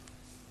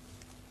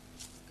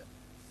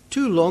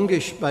Two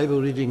longish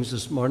Bible readings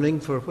this morning,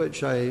 for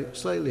which I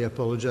slightly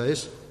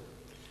apologise.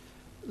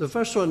 The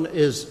first one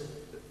is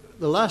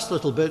the last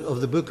little bit of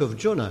the book of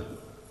Jonah.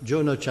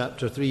 Jonah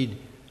chapter 3,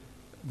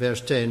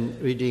 verse 10,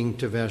 reading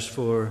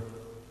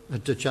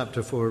to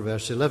chapter 4,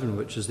 verse 11,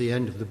 which is the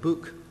end of the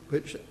book,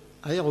 which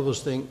I always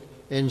think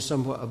ends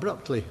somewhat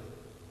abruptly.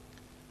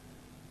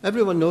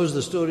 Everyone knows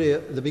the story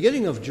at the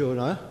beginning of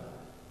Jonah,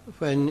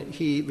 when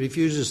he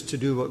refuses to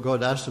do what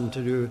God asked him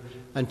to do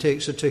and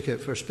takes a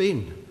ticket for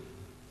Spain.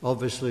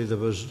 Obviously, there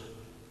was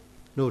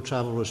no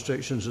travel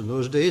restrictions in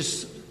those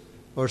days,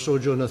 or so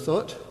Jonah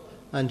thought,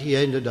 and he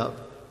ended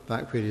up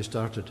back where he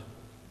started.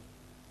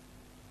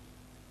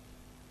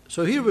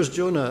 So here was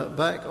Jonah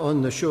back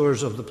on the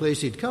shores of the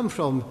place he'd come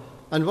from,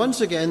 and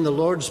once again the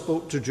Lord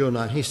spoke to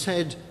Jonah. He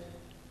said,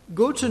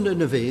 "Go to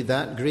Nineveh,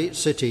 that great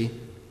city,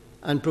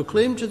 and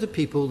proclaim to the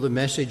people the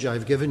message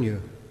I've given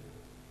you."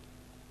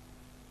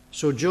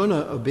 So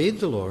Jonah obeyed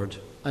the Lord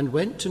and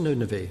went to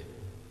Nineveh,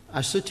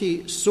 a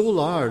city so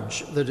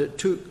large that it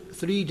took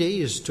 3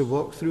 days to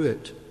walk through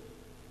it.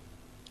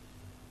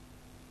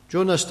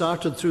 Jonah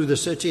started through the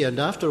city, and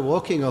after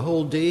walking a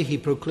whole day, he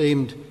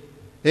proclaimed,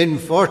 "In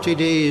 40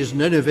 days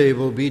Nineveh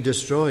will be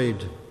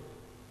destroyed."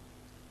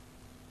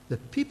 The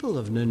people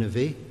of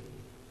Nineveh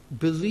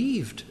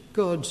believed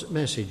God's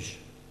message.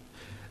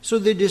 So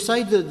they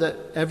decided that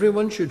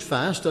everyone should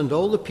fast, and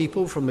all the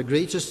people, from the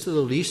greatest to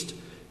the least,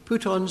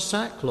 put on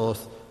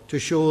sackcloth to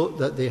show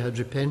that they had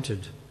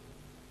repented.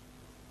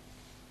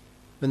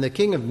 When the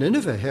king of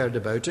Nineveh heard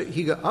about it,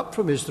 he got up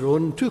from his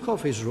throne, took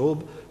off his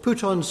robe,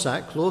 put on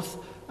sackcloth,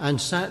 and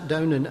sat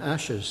down in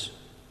ashes.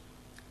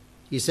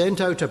 He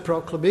sent out a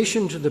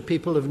proclamation to the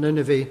people of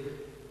Nineveh,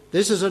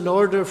 "This is an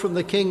order from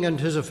the king and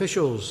his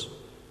officials.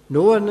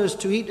 No one is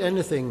to eat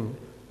anything.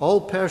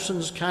 All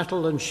persons,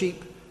 cattle and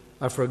sheep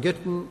are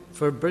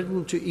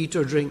forbidden to eat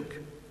or drink.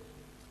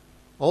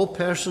 All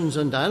persons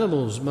and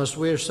animals must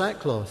wear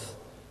sackcloth.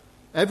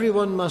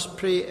 Everyone must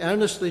pray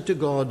earnestly to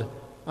God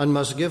and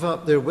must give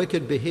up their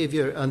wicked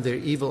behavior and their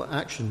evil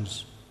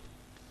actions.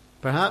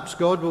 Perhaps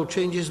God will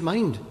change his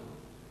mind.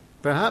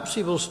 Perhaps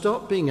he will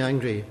stop being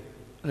angry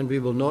and we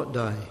will not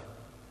die."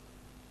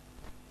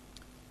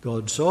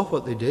 God saw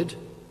what they did.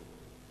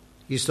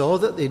 He saw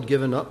that they'd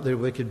given up their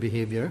wicked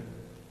behavior.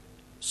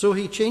 So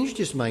he changed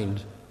his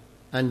mind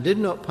and did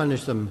not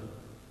punish them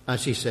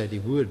as he said he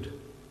would.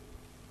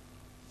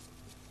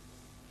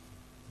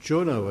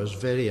 Jonah was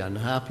very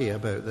unhappy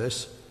about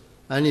this,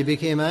 and he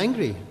became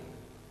angry.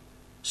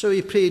 So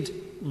he prayed,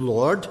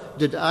 "Lord,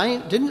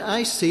 didn't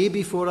I say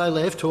before I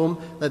left home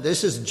that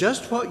this is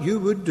just what you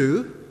would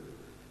do?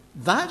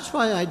 That's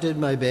why I did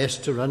my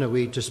best to run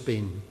away to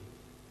Spain.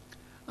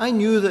 I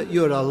knew that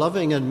you're a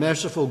loving and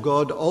merciful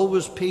God,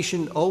 always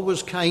patient,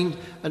 always kind,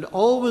 and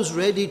always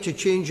ready to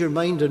change your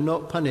mind and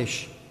not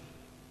punish.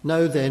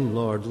 Now then,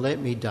 Lord,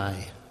 let me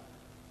die.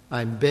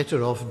 I'm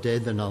better off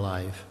dead than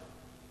alive."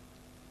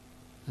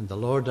 And the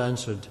Lord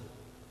answered,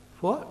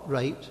 "What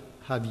right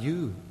have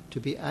you to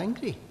be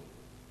angry?"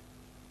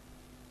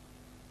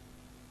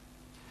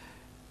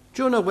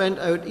 Jonah went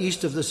out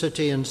east of the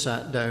city and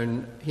sat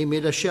down. He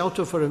made a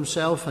shelter for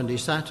himself, and he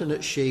sat in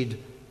its shade,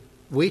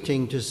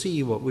 waiting to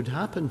see what would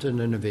happen to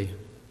Nineveh.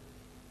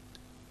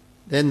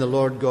 Then the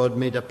Lord God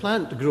made a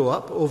plant grow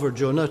up over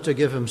Jonah to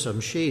give him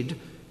some shade,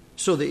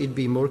 so that he'd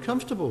be more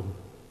comfortable.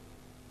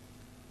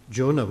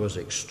 Jonah was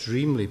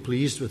extremely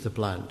pleased with the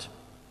plant.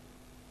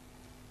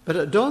 But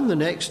at dawn the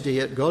next day,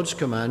 at God's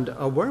command,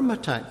 a worm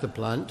attacked the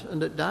plant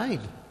and it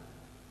died.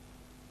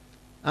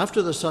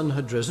 After the sun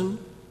had risen,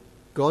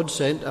 God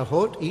sent a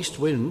hot east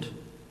wind,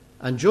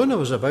 and Jonah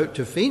was about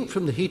to faint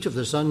from the heat of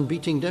the sun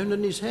beating down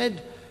on his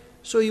head,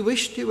 so he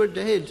wished he were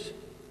dead.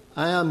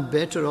 "I am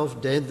better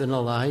off dead than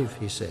alive,"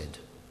 he said.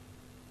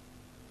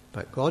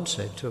 But God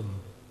said to him,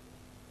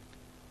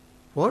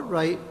 "What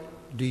right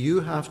do you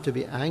have to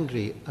be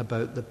angry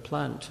about the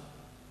plant?"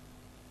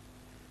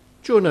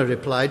 Jonah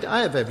replied,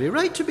 "I have every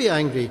right to be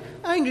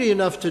angry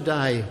enough to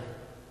die."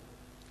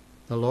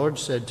 The Lord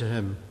said to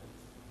him,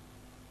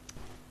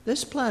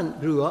 "This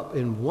plant grew up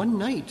in one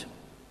night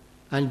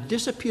and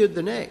disappeared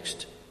the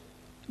next.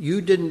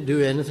 You didn't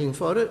do anything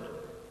for it,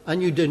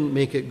 and you didn't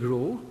make it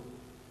grow,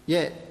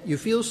 yet you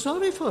feel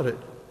sorry for it.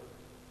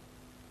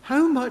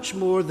 How much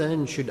more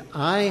then should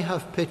I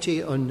have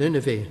pity on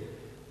Nineveh,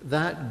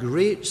 that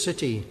great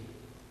city?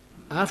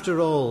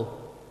 After all,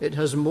 it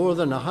has more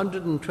than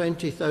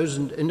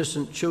 120,000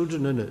 innocent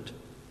children in it,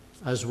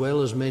 as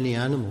well as many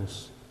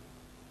animals."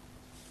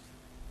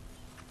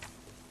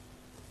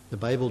 The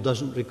Bible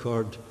doesn't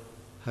record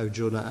how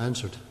Jonah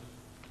answered.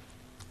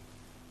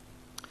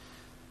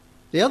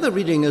 The other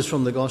reading is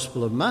from the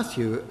Gospel of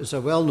Matthew. It's a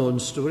well-known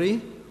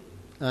story,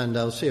 and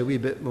I'll say a wee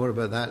bit more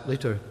about that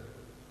later.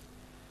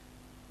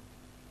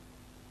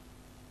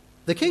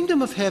 "The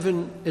kingdom of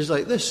heaven is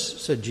like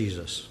this," said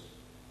Jesus.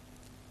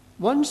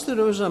 "Once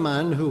there was a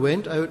man who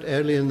went out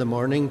early in the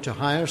morning to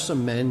hire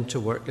some men to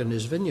work in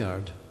his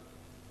vineyard.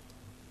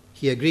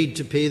 He agreed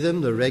to pay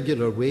them the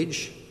regular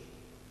wage,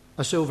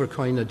 a silver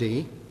coin a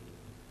day,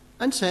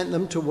 and sent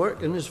them to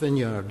work in his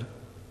vineyard.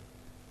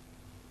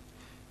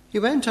 He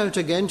went out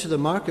again to the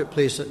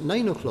marketplace at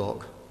 9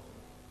 o'clock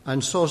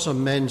and saw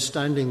some men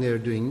standing there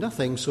doing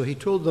nothing, so he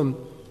told them,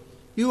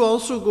 "You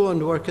also go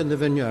and work in the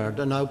vineyard,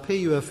 and I'll pay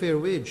you a fair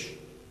wage."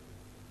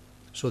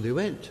 So they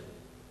went.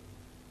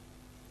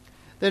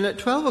 Then at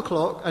 12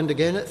 o'clock and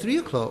again at 3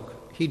 o'clock,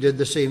 he did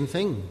the same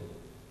thing.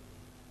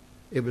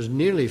 It was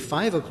nearly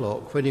 5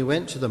 o'clock when he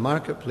went to the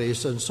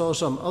marketplace and saw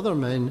some other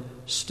men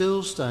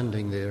still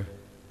standing there.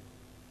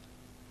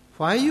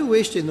 "Why are you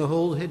wasting the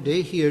whole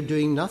day here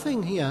doing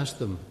nothing?" he asked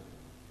them.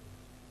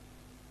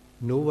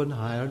 "No one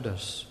hired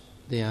us,"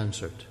 they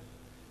answered.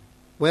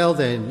 "Well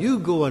then, you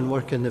go and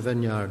work in the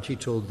vineyard," he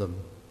told them.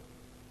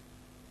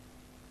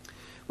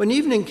 When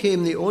evening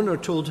came, the owner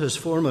told his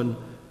foreman,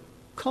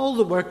 "Call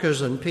the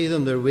workers and pay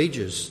them their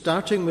wages,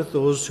 starting with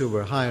those who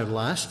were hired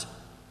last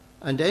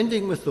and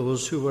ending with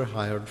those who were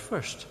hired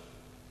first."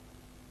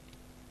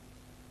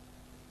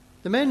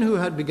 The men who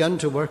had begun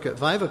to work at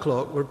 5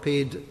 o'clock were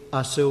paid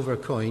a silver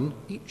coin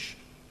each.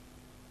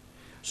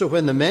 So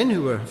when the men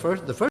who were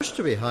the first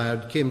to be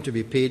hired came to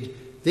be paid,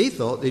 they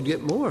thought they'd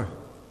get more,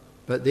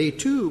 but they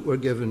too were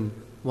given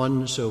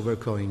 1 silver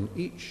coin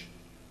each.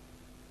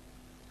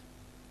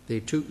 They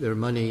took their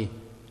money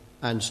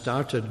and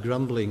started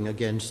grumbling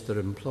against their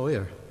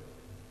employer.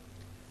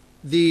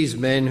 "These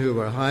men who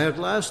were hired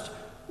last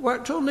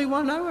worked only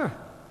 1 hour,"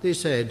 they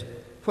said,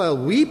 "while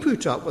we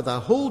put up with a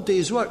whole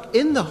day's work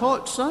in the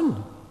hot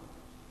sun.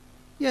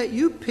 Yet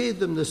you paid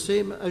them the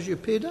same as you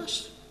paid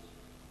us."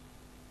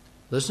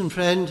 "Listen,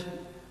 friend,"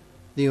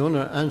 the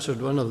owner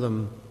answered one of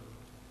them,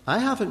 "I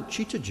haven't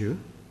cheated you.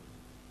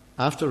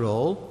 After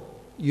all,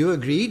 you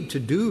agreed to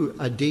do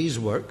a day's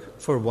work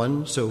for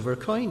 1 silver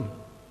coin.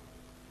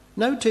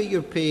 Now take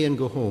your pay and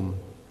go home.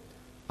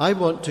 I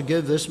want to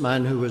give this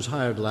man who was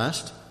hired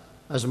last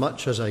as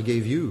much as I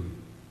gave you.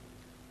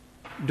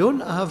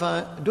 Don't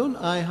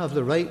I have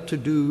the right to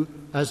do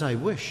as I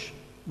wish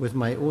with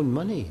my own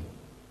money?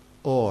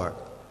 Or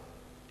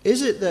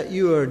is it that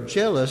you are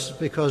jealous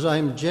because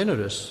I'm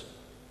generous?"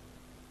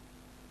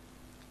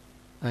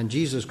 And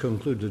Jesus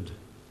concluded,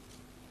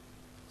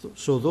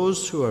 "So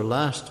those who are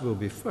last will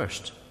be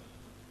first,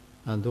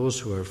 and those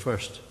who are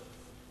first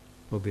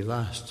will be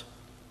last."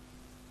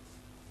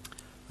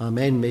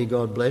 Amen. May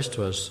God bless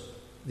to us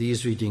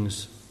these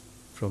readings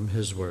from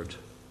his word.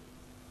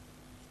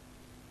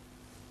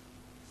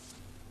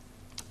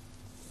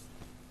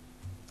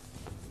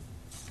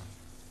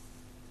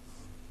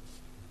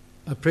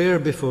 A prayer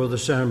before the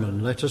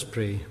sermon. Let us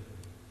pray.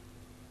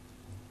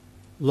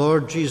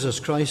 Lord Jesus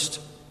Christ,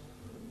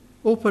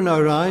 open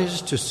our eyes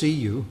to see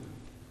you,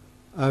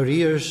 our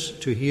ears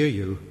to hear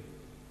you,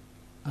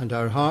 and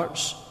our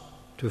hearts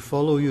to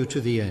follow you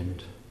to the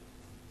end.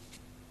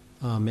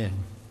 Amen.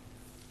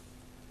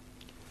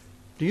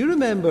 Do you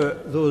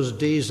remember those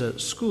days at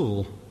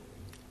school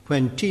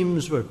when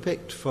teams were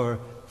picked for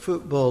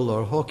football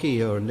or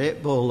hockey or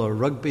netball or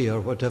rugby or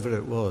whatever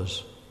it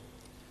was?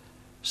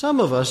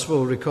 Some of us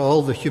will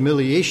recall the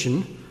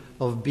humiliation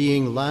of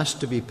being last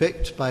to be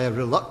picked by a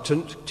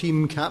reluctant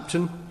team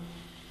captain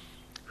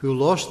who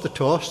lost the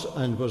toss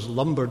and was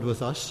lumbered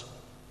with us.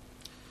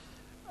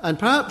 And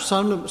perhaps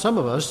some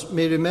of us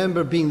may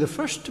remember being the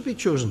first to be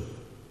chosen,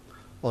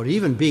 or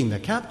even being the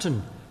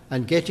captain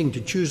and getting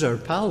to choose our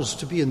pals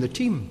to be in the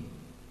team.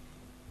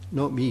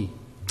 Not me.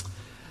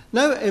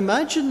 Now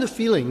imagine the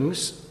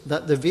feelings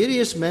that the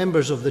various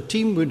members of the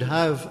team would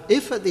have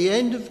if at the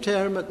end of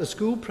term at the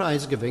school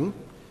prize giving,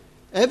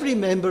 every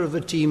member of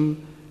the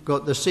team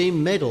got the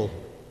same medal,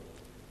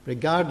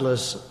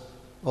 regardless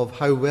of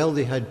how well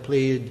they had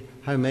played,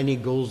 how many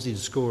goals they'd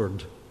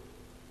scored.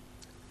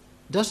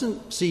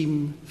 Doesn't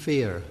seem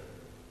fair,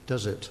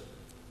 does it?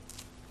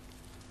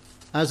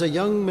 As a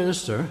young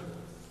minister,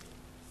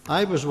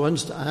 I was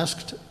once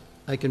asked,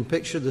 I can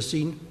picture the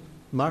scene,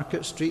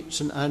 Market Street,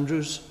 St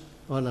Andrews,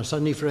 on a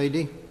sunny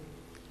Friday.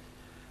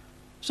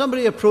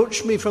 Somebody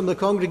approached me from the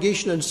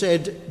congregation and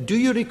said, "Do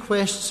you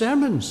request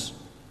sermons?"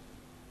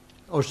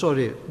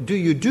 Do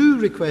you do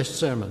request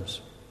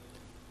sermons?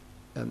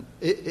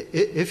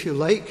 If you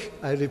like,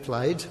 I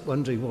replied,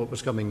 wondering what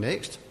was coming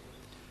next.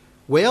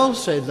 "Well,"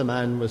 said the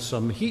man with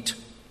some heat,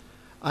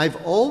 "I've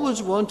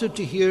always wanted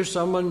to hear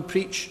someone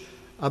preach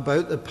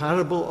about the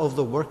parable of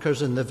the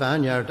workers in the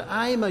vineyard.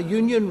 I'm a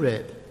union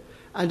rep,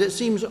 and it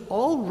seems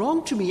all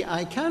wrong to me.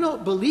 I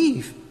cannot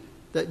believe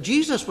that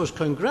Jesus was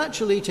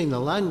congratulating the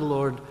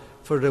landlord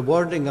for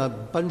rewarding a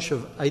bunch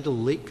of idle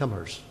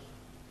latecomers."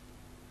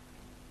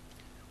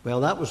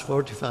 Well, that was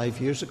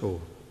 45 years ago.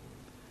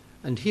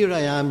 And here I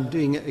am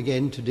doing it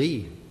again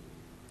today.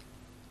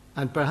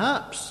 And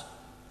perhaps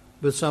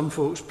with some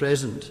folks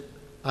present,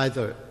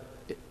 either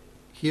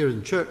here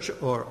in church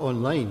or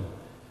online,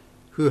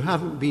 who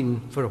haven't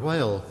been for a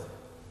while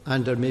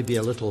and are maybe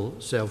a little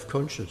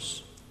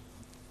self-conscious.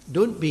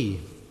 Don't be.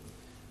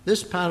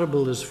 This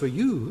parable is for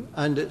you,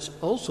 and it's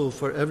also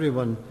for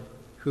everyone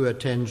who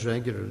attends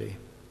regularly.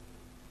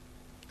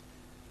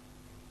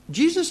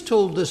 Jesus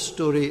told this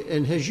story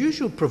in his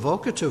usual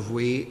provocative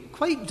way,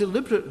 quite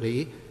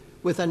deliberately,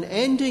 with an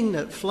ending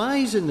that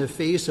flies in the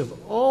face of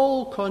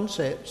all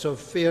concepts of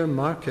fair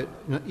market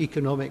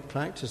economic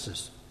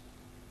practices.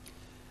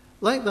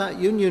 Like that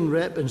union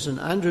rep in St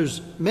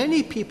Andrews,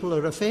 many people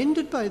are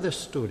offended by this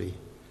story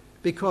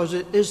because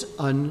it is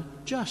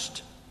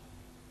unjust.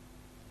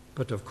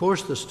 But of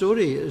course, the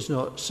story is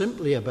not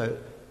simply about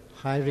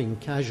hiring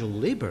casual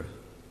labour.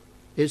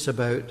 It's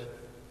about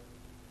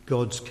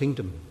God's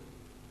kingdom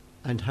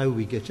and how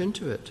we get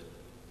into it.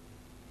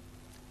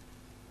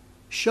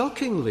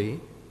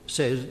 Shockingly,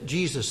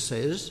 Jesus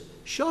says,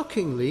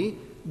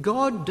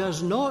 God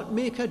does not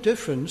make a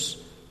difference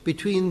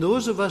between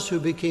those of us who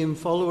became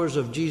followers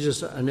of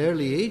Jesus at an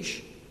early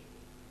age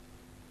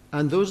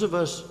and those of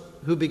us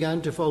who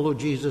began to follow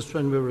Jesus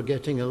when we were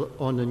getting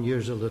on in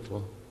years a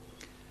little.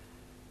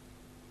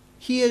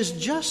 He is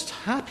just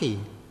happy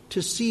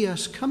to see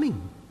us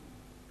coming,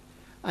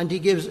 and he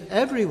gives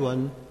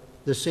everyone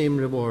the same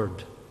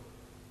reward,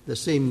 the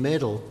same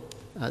medal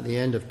at the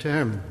end of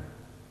term.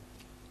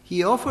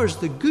 He offers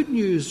the good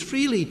news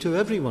freely to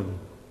everyone,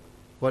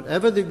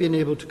 whatever they've been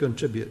able to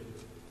contribute.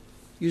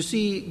 You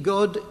see,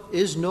 God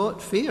is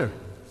not fair.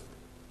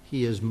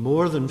 He is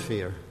more than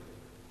fair.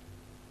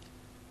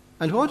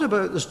 And what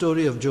about the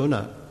story of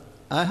Jonah?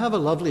 I have a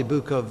lovely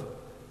book of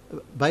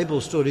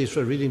Bible stories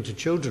for reading to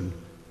children,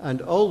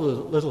 and all the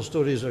little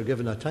stories are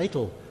given a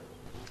title.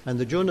 And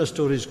the Jonah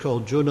story is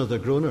called Jonah the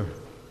Groaner.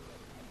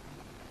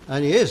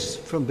 And he is,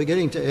 from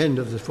beginning to end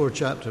of the 4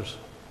 chapters.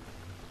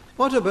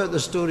 What about the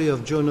story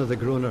of Jonah the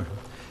Groaner?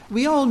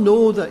 We all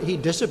know that he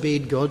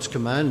disobeyed God's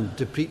command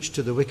to preach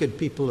to the wicked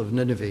people of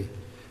Nineveh.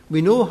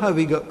 We know how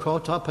he got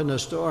caught up in a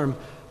storm,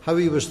 how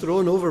he was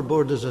thrown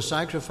overboard as a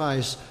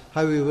sacrifice,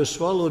 how he was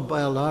swallowed by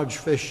a large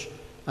fish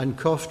and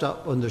coughed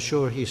up on the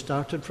shore he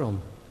started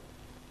from.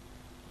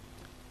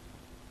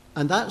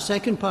 And that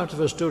second part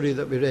of our story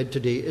that we read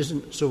today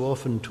isn't so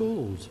often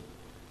told,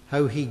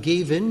 how he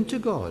gave in to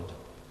God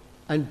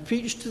and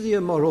preached to the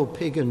immoral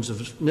pagans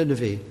of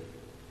Nineveh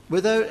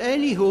without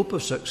any hope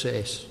of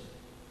success.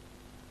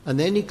 And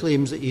then he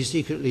claims that he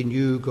secretly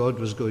knew God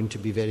was going to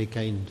be very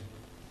kind.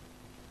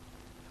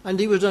 And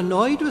he was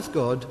annoyed with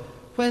God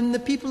when the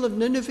people of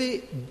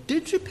Nineveh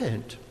did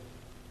repent.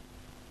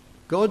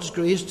 God's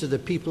grace to the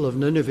people of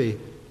Nineveh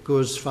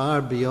goes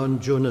far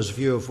beyond Jonah's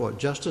view of what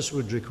justice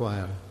would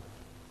require.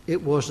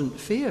 It wasn't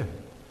fair.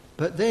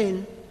 But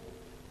then,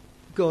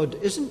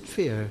 God isn't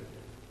fair.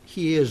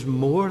 He is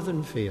more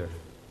than fair.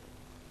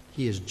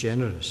 He is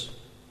generous.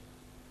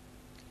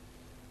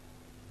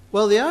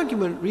 Well, the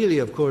argument really,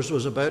 of course,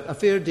 was about a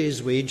fair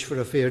day's wage for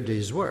a fair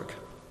day's work.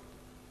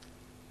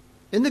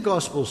 In the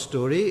gospel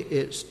story,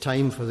 it's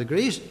time for the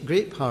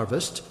grape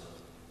harvest,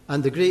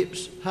 and the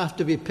grapes have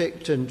to be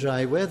picked in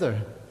dry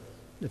weather.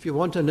 If you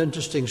want an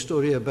interesting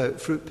story about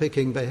fruit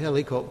picking by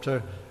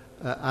helicopter,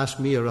 ask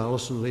me or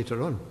Alison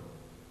later on.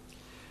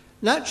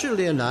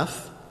 Naturally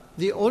enough,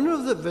 the owner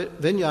of the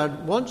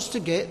vineyard wants to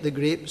get the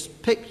grapes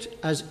picked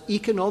as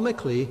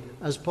economically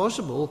as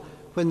possible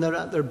when they're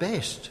at their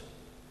best.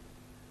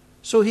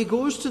 So he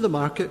goes to the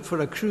market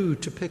for a crew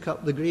to pick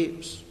up the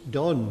grapes.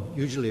 Dawn,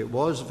 usually it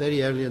was,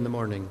 very early in the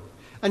morning.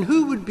 And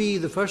who would be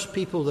the first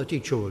people that he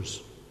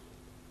chose?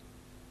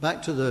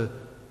 Back to the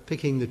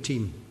picking the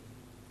team.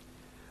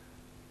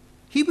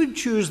 He would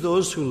choose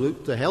those who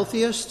looked the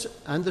healthiest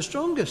and the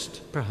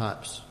strongest,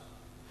 perhaps.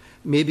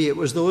 Maybe it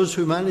was those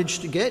who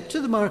managed to get to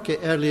the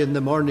market early in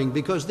the morning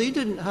because they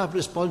didn't have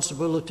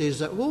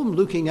responsibilities at home,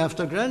 looking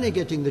after Granny,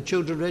 getting the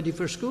children ready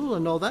for school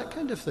and all that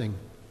kind of thing.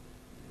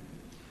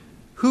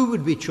 Who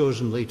would be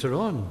chosen later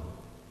on?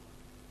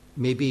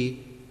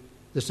 Maybe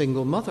the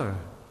single mother,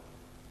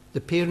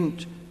 the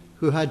parent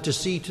who had to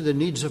see to the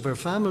needs of her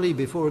family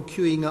before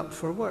queuing up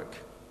for work,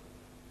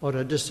 or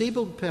a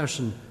disabled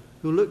person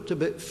who looked a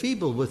bit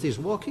feeble with his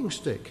walking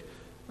stick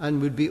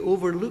and would be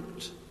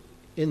overlooked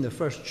in the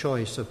first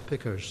choice of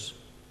pickers.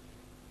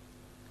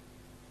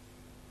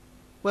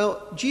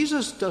 Well,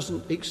 Jesus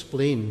doesn't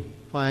explain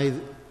why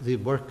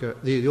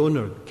the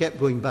owner kept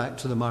going back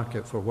to the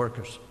market for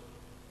workers.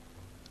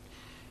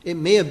 It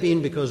may have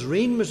been because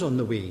rain was on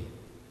the way.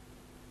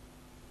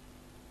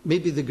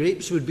 Maybe the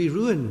grapes would be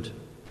ruined.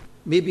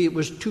 Maybe it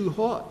was too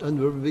hot and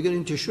were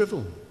beginning to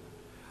shrivel.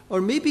 Or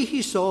maybe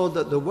he saw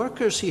that the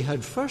workers he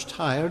had first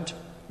hired,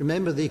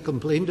 remember they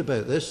complained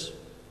about this,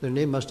 their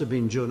name must have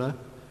been Jonah,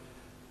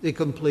 they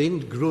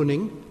complained,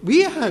 groaning,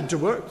 we had to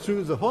work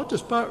through the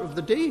hottest part of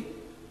the day.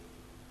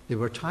 They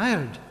were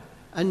tired.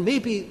 And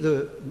maybe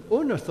the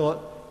owner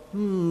thought,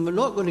 we're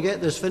not going to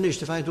get this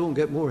finished if I don't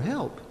get more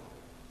help.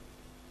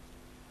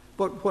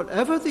 But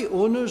whatever the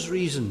owner's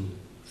reason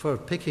for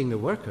picking the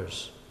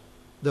workers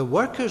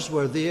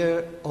were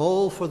there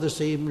all for the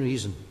same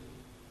reason.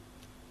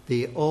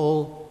 They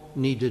all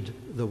needed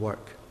the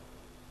work.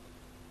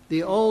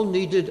 They all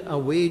needed a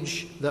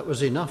wage that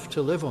was enough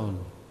to live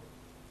on.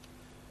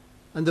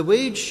 And the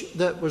wage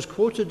that was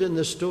quoted in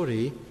the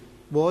story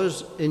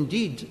was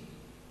indeed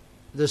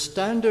the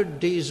standard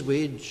day's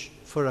wage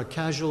for a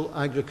casual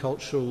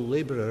agricultural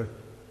labourer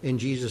in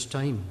Jesus'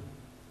 time.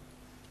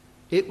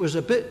 It was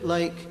a bit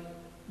like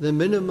the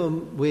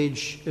minimum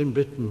wage in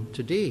Britain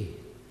today,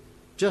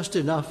 just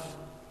enough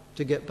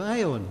to get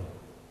by on.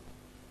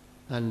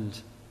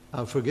 And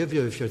I'll forgive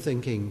you if you're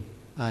thinking,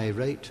 aye,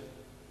 right.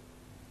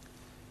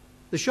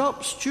 The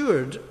shop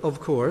steward, of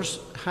course,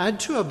 had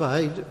to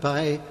abide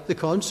by the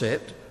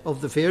concept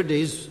of the fair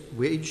day's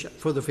wage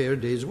for the fair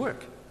day's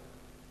work.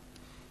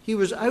 He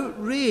was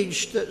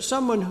outraged that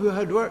someone who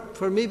had worked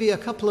for maybe a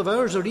couple of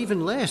hours or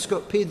even less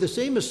got paid the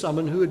same as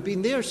someone who had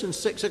been there since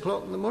 6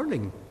 o'clock in the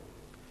morning.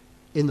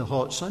 In the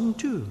hot sun,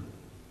 too.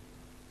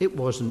 It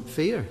wasn't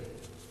fair.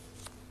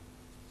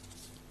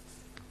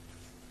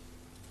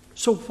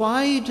 So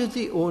why did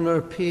the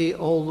owner pay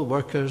all the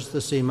workers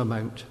the same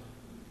amount?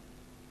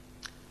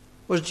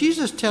 Was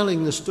Jesus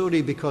telling the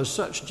story because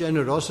such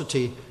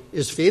generosity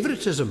is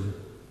favoritism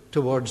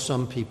towards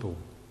some people,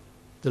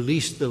 the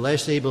least, the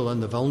less able,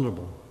 and the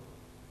vulnerable?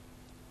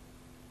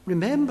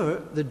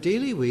 Remember, the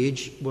daily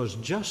wage was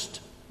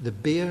just the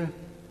bare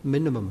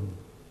minimum.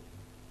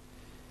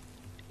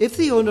 If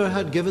the owner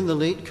had given the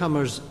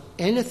latecomers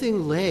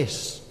anything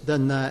less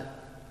than that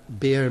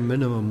bare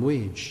minimum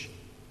wage,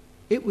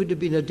 it would have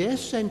been a death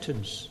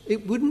sentence.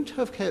 It wouldn't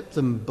have kept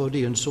them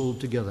body and soul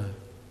together.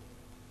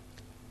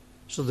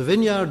 So the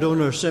vineyard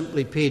owner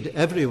simply paid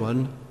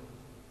everyone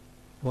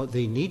what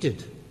they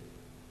needed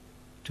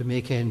to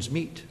make ends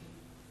meet.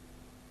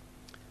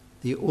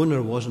 The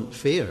owner wasn't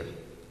fair.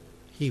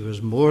 He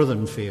was more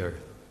than fair.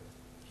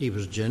 He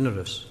was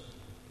generous.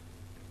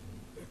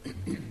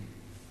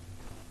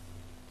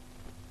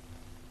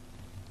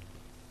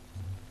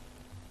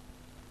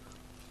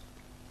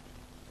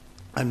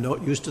 I'm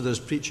not used to this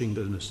preaching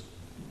business.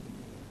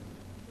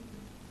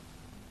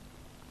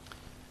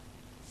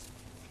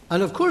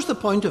 And of course the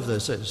point of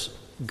this is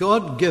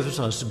God gives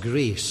us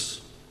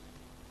grace,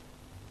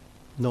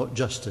 not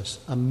justice.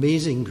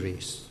 Amazing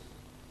grace.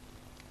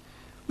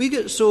 We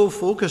get so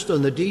focused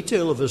on the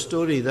detail of a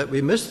story that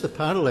we miss the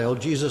parallel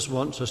Jesus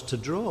wants us to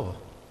draw.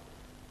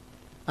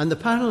 And the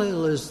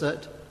parallel is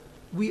that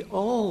we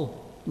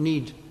all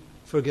need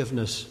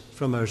forgiveness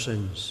from our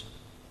sins.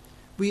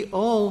 We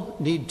all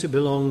need to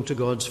belong to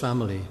God's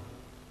family.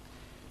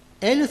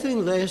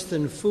 Anything less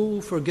than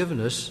full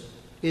forgiveness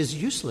is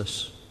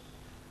useless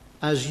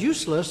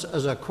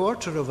as a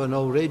quarter of an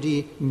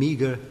already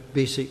meagre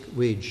basic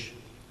wage.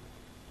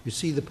 You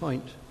see the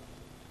point?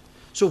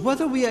 So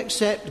whether we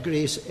accept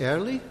grace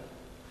early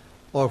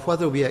or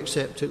whether we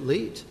accept it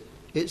late,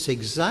 it's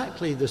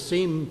exactly the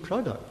same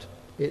product.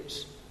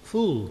 It's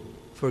full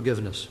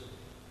forgiveness.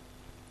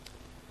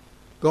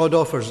 God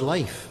offers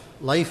life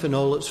in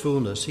all its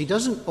fullness. He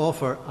doesn't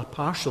offer a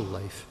partial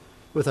life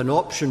with an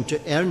option to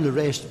earn the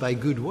rest by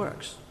good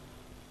works.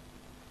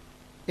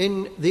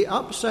 In the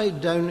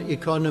upside-down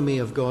economy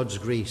of God's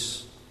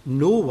grace,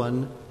 no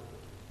one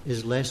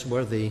is less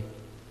worthy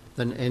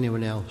than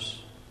anyone else.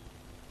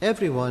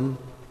 Everyone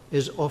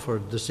is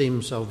offered the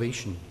same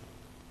salvation.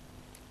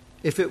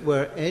 If it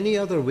were any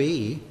other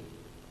way,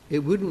 it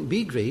wouldn't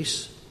be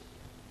grace,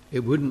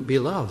 it wouldn't be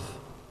love,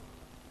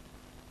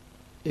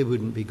 it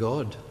wouldn't be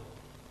God.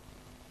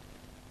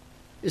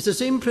 It's the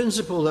same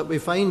principle that we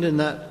find in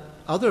that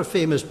other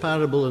famous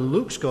parable in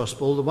Luke's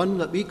Gospel, the one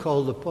that we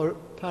call the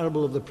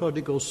parable of the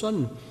prodigal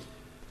son.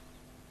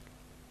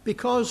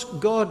 Because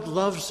God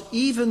loves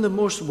even the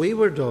most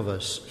wayward of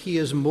us, he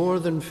is more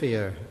than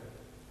fair.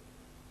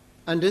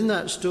 And in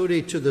that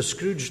story to the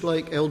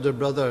Scrooge-like elder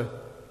brother,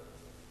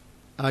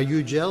 are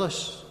you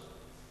jealous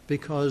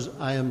because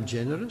I am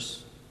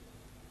generous?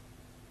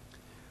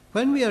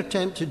 When we are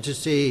tempted to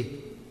say,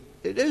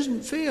 it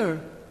isn't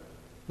fair,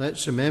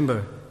 let's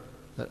remember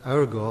that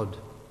our God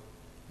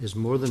is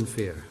more than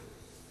fair.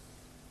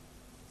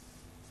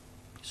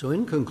 So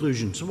in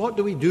conclusion, so what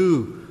do we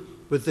do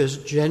with this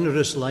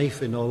generous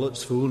life in all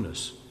its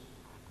fullness?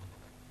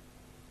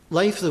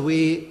 Life the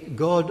way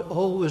God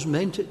always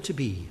meant it to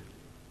be.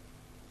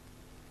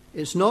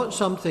 It's not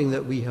something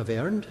that we have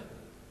earned,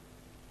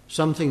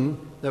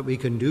 something that we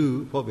can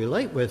do what we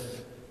like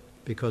with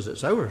because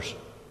it's ours.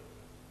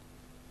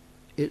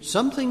 It's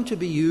something to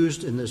be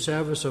used in the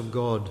service of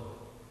God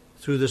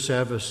through the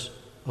service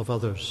of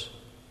others.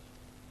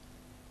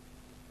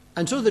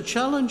 And so the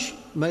challenge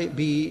might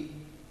be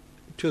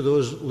to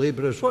those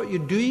labourers, what are you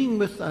doing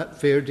with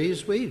that fair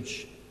day's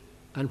wage?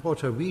 And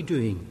what are we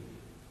doing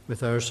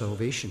with our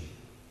salvation?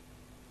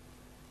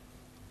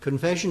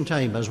 Confession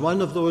time. As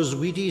one of those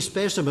weedy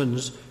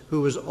specimens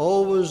who was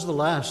always the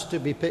last to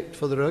be picked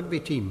for the rugby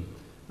team,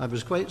 I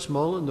was quite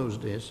small in those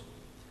days,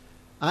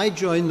 I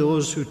join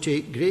those who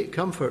take great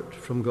comfort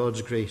from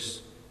God's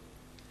grace.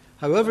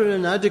 However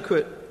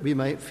inadequate we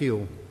might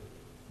feel,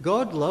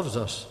 God loves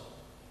us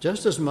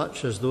just as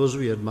much as those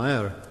we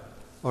admire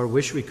or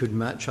wish we could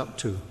match up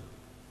to.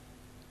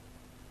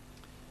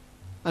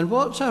 And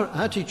what's our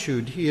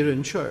attitude here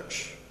in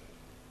church?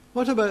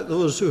 What about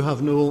those who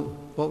have no,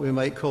 what we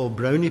might call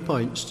brownie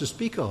points to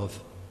speak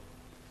of?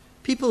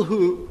 People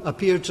who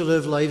appear to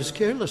live lives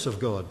careless of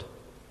God,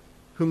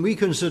 whom we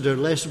consider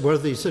less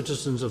worthy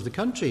citizens of the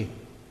country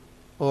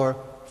or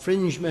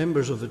fringe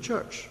members of the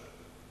church.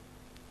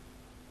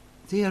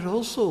 They are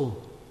also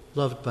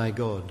loved by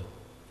God.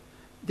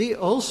 They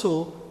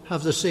also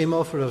have the same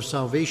offer of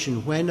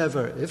salvation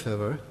whenever, if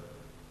ever,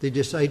 they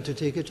decide to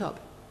take it up.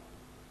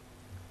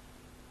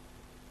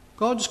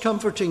 God's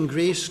comforting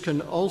grace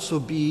can also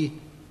be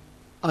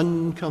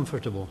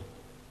uncomfortable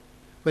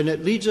when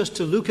it leads us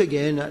to look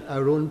again at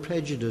our own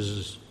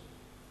prejudices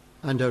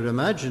and our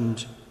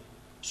imagined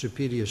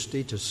superior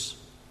status.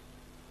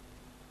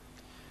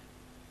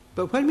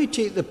 But when we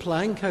take the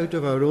plank out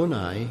of our own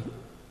eye,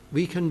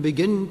 we can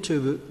begin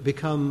to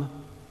become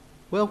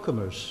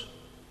welcomers,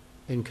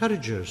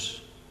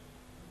 encouragers,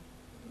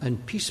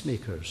 and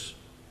peacemakers.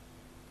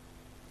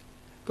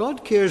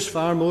 God cares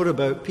far more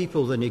about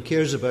people than he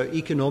cares about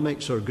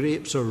economics or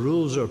grapes or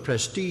rules or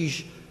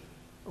prestige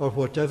or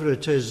whatever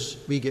it is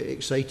we get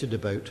excited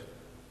about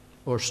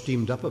or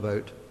steamed up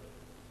about.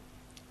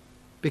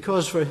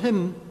 Because for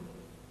him,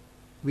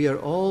 we are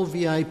all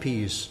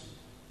VIPs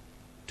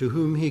to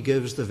whom he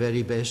gives the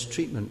very best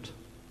treatment.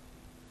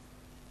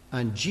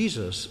 And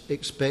Jesus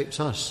expects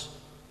us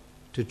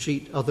to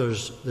treat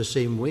others the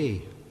same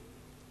way.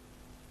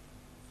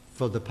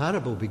 For the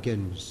parable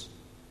begins,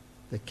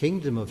 the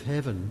kingdom of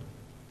heaven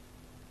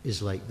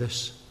is like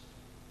this.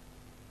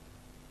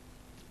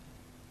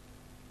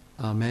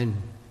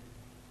 Amen.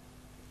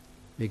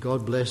 May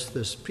God bless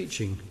this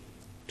preaching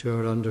to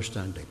our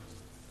understanding.